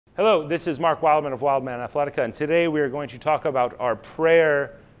Hello, this is Mark Wildman of Wildman Athletica, and today we are going to talk about our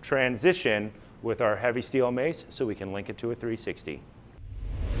prayer transition with our heavy steel mace so we can link it to a 360.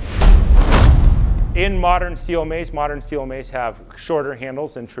 In modern steel mace have shorter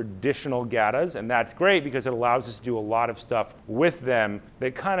handles than traditional gattas, and that's great because it allows us to do a lot of stuff with them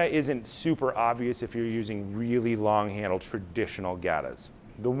that kind of isn't super obvious if you're using really long-handled traditional gattas.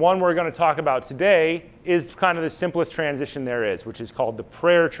 The one we're going to talk about today is kind of the simplest transition there is, which is called the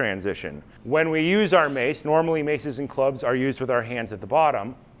prayer transition. When we use our mace, normally maces and clubs are used with our hands at the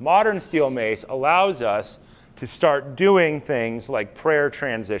bottom. Modern steel mace allows us to start doing things like prayer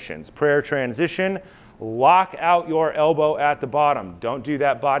transitions. Prayer transition, lock out your elbow at the bottom. Don't do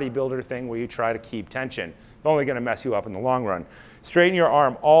that bodybuilder thing where you try to keep tension. It's only going to mess you up in the long run. Straighten your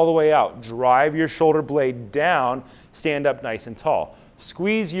arm all the way out. Drive your shoulder blade down. Stand up nice and tall.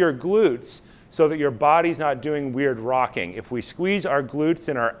 Squeeze your glutes so that your body's not doing weird rocking. If we squeeze our glutes,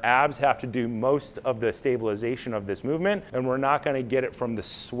 then our abs have to do most of the stabilization of this movement, and we're not going to get it from the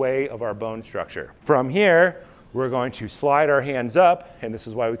sway of our bone structure. From here, we're going to slide our hands up, and this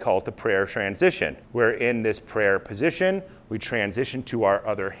is why we call it the prayer transition. We're in this prayer position, we transition to our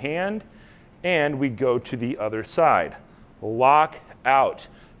other hand, and we go to the other side. Lock out.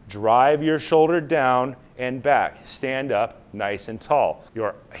 Drive your shoulder down and back. Stand up nice and tall.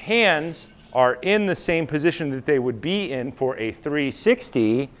 Your hands are in the same position that they would be in for a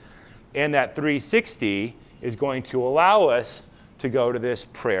 360, and that 360 is going to allow us to go to this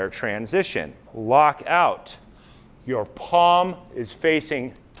prayer transition. Lock out. Your palm is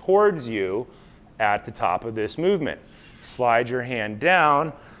facing towards you at the top of this movement. Slide your hand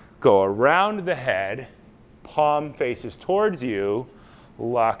down, go around the head, palm faces towards you,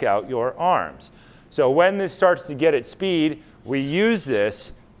 lock out your arms. So when this starts to get at speed, we use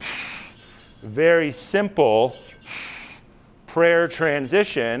this very simple prayer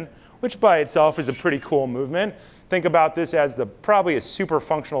transition, which by itself is a pretty cool movement. Think about this as probably a super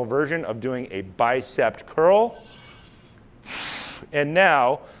functional version of doing a bicep curl. And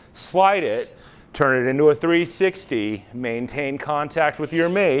now slide it, turn it into a 360, maintain contact with your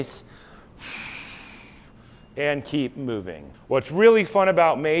mace, and keep moving. What's really fun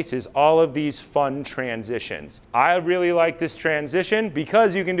about mace is all of these fun transitions. I really like this transition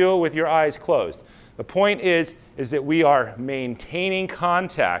because you can do it with your eyes closed. The point is that we are maintaining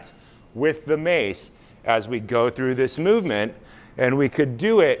contact with the mace as we go through this movement, and we could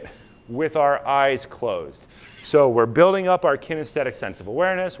do it with our eyes closed. So we're building up our kinesthetic sense of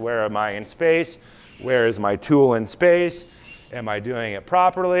awareness. Where am I in space? Where is my tool in space? Am I doing it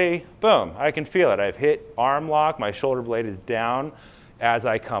properly? Boom, I can feel it. I've hit arm lock, my shoulder blade is down. As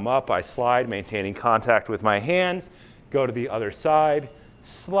I come up, I slide, maintaining contact with my hands, go to the other side,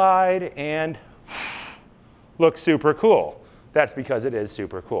 slide, and look super cool. That's because it is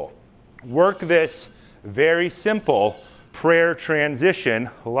super cool. Work this very simple prayer transition.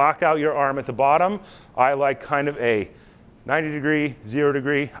 Lock out your arm at the bottom. I like kind of a 90 degree, 0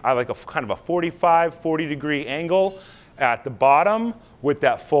 degree. I like a kind of a 45, 40 degree angle at the bottom with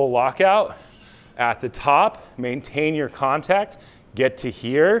that full lockout. At the top, maintain your contact, get to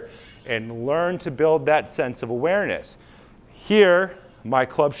here, and learn to build that sense of awareness. Here, my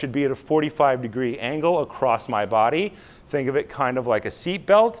club should be at a 45 degree angle across my body. Think of it kind of like a seat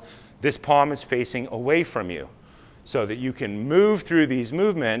belt. This palm is facing away from you so that you can move through these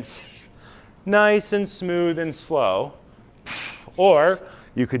movements nice and smooth and slow, or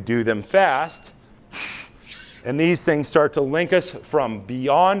you could do them fast. And these things start to link us from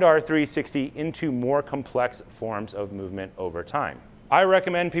beyond our 360 into more complex forms of movement over time. I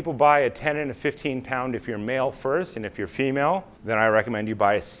recommend people buy a 10 and a 15 pound if you're male first, and if you're female, then I recommend you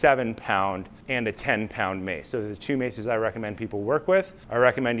buy a 7 pound and a 10 pound mace. So the two maces I recommend people work with. I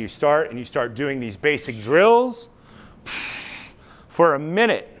recommend you start doing these basic drills for a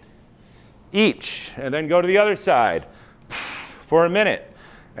minute each, and then go to the other side for a minute,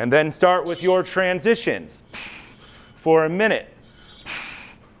 and then start with your transitions for a minute,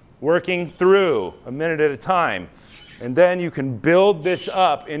 working through a minute at a time. And then you can build this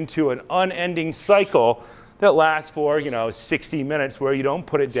up into an unending cycle that lasts for 60 minutes where you don't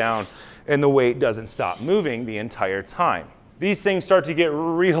put it down and the weight doesn't stop moving the entire time. These things start to get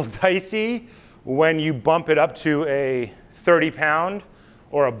real dicey when you bump it up to a 30 pound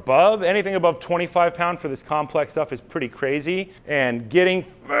or above. Anything above 25 pound for this complex stuff is pretty crazy. And getting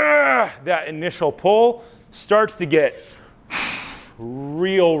that initial pull starts to get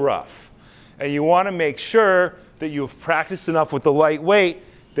real rough. And you want to make sure that you've practiced enough with the light weight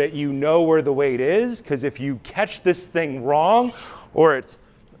that you know where the weight is, because if you catch this thing wrong or it's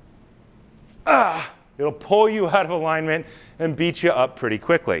It'll pull you out of alignment and beat you up pretty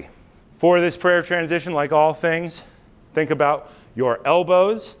quickly. For this prayer transition, like all things, think about your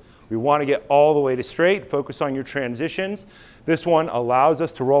elbows. We want to get all the way to straight. Focus on your transitions. This one allows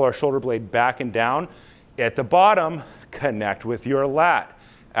us to roll our shoulder blade back and down. At the bottom, connect with your lat.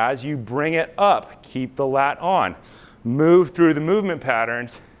 As you bring it up, keep the lat on. Move through the movement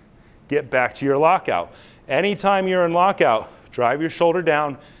patterns. Get back to your lockout. Anytime you're in lockout, drive your shoulder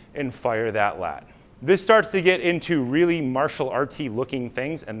down and fire that lat. This starts to get into really martial artsy looking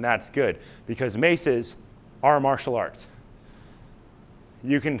things, and that's good because maces are martial arts.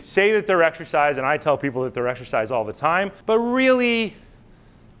 You can say that they're exercise, and I tell people that they're exercise all the time, but really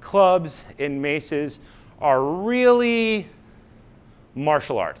clubs and maces are really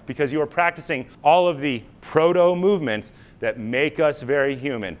martial arts because you are practicing all of the proto movements that make us very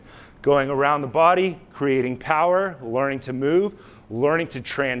human. Going around the body, creating power, learning to move, learning to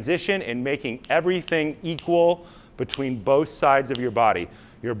transition, and making everything equal between both sides of your body.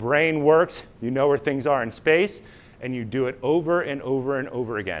 Your brain works, you know where things are in space, and you do it over and over and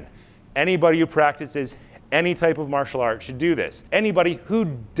over again. Anybody who practices any type of martial art should do this. Anybody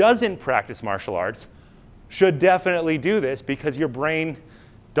who doesn't practice martial arts should definitely do this because your brain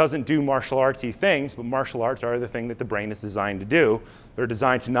doesn't do martial artsy things, but martial arts are the thing that the brain is designed to do. They're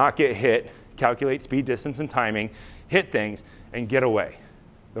designed to not get hit, calculate speed, distance, and timing, hit things, and get away.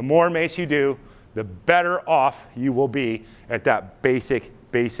 The more mace you do, the better off you will be at that basic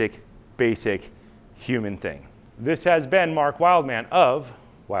human thing. This has been Mark Wildman of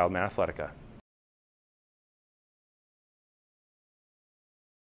Wildman Athletica.